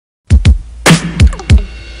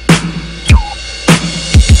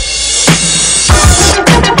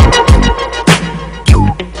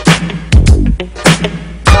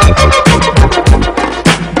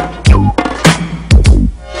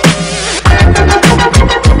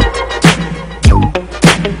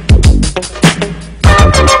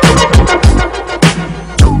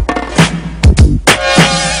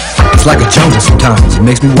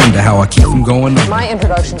makes me wonder how I keep from going on. My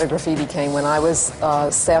introduction to graffiti came when I was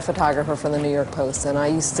a staff photographer for the New York Post, and I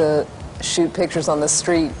used to shoot pictures on the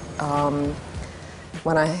street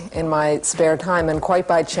in my spare time, and quite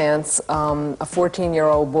by chance, a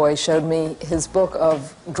 14-year-old boy showed me his book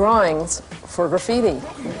of drawings for graffiti.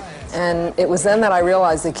 And it was then that I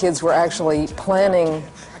realized the kids were actually planning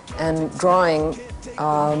and drawing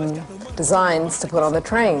designs to put on the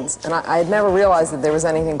trains. And I had never realized that there was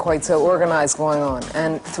anything quite so organized going on.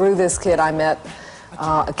 And through this kid, I met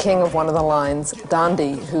a king of one of the lines,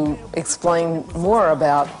 Dondi, who explained more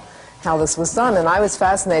about how this was done. And I was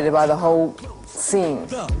fascinated by the whole scene.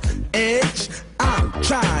 Edge, I'm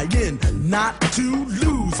trying not to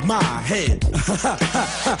lose my head.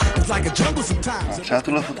 It's like a jungle sometimes. Třeba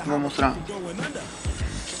tuhle fotku mám moc rád.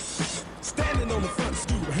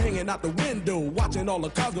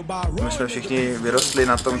 My jsme všichni vyrostli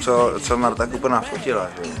na tom, co Martha Cooper nafotila.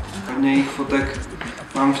 Hodně jejich fotek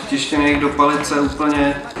mám vtištěných do palice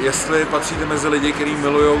úplně. Jestli patříte mezi lidi, kteří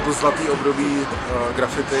milují to zlatý období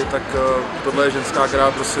graffiti, tak tohle je ženská,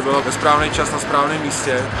 která prostě byla ve správný čas na správném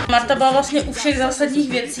místě. Martha byla vlastně u všech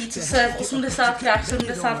zásadních věcí, co se v 80kách,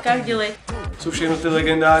 70kách děly. Jsou všechny ty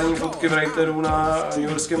legendární fotky writerů na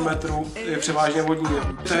newyorském metru, je převážně vodní.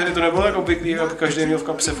 Tehdy to nebylo tak obvyklý, aby každý měl v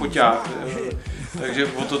kapse foťák. Takže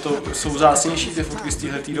o to jsou vzácnější ty fotky z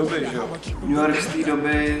téhleté doby, že jo? New York z té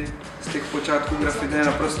doby, z těch počátků graffiti je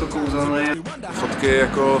naprosto kouzelný. Fotky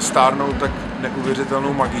jako stárnou tak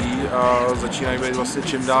neuvěřitelnou magií a začínají být vlastně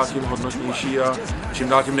čím dál tím hodnotnější a čím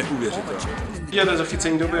dál tím neuvěřitelnější. Je to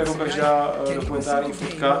zachycení doby, jako každá dokumentární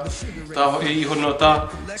fotka. Ta její hodnota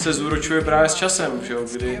se zúročuje právě s časem, že jo?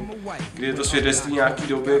 Kdy je to svědectví nějaký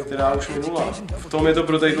doby, která už minula. V tom je to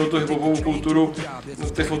pro tu hiphopovou kulturu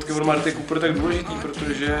ty fotky od Marthy Cooper tak důležitý,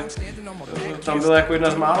 protože tam byla jako jedna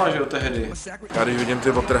z mála, že jo, tehdy. Já když vidím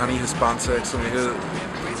ty odtrhaný Hispánce, jak jsou někde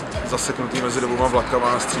zaseknutý mezi dvouma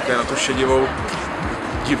vlakama a stříkají na tu šedivou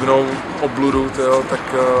divnou obludu, tyjo, tak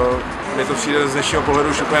mi to přijde z dnešního pohledu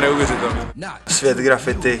už úplně neuvěřitelné. Svět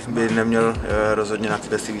graffiti by neměl rozhodně na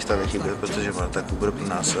této výstavě chybět, protože Martha Cooper pro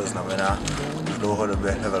nás znamená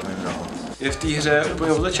dlouhodobě velmi mnoho. Je v té hře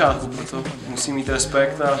úplně od začátku, proto musí mít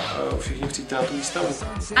respekt a všichni přijďte na tu výstavu.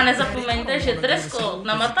 A nezapomeňte, že dress code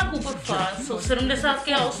na Martha Cooper Files jsou 70.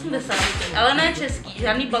 a 80. ale ne český,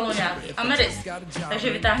 žádný baloňáky, americký. Takže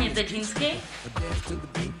vytáhněte džínsky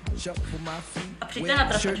a přijďte na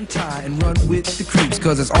TRAFAČKU.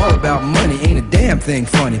 Cause it's all about money, ain't a damn thing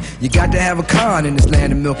funny. You got to have a con in this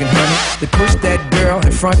land of milk and honey. They pushed that girl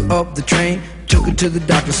in front of the train, took her to the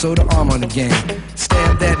doctor, sewed her arm on again.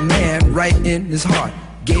 Stabbed that man right in his heart,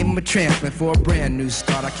 gave him a transplant for a brand new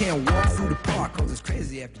start. I can't walk through the park cause it's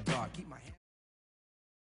crazy after dark. Keep my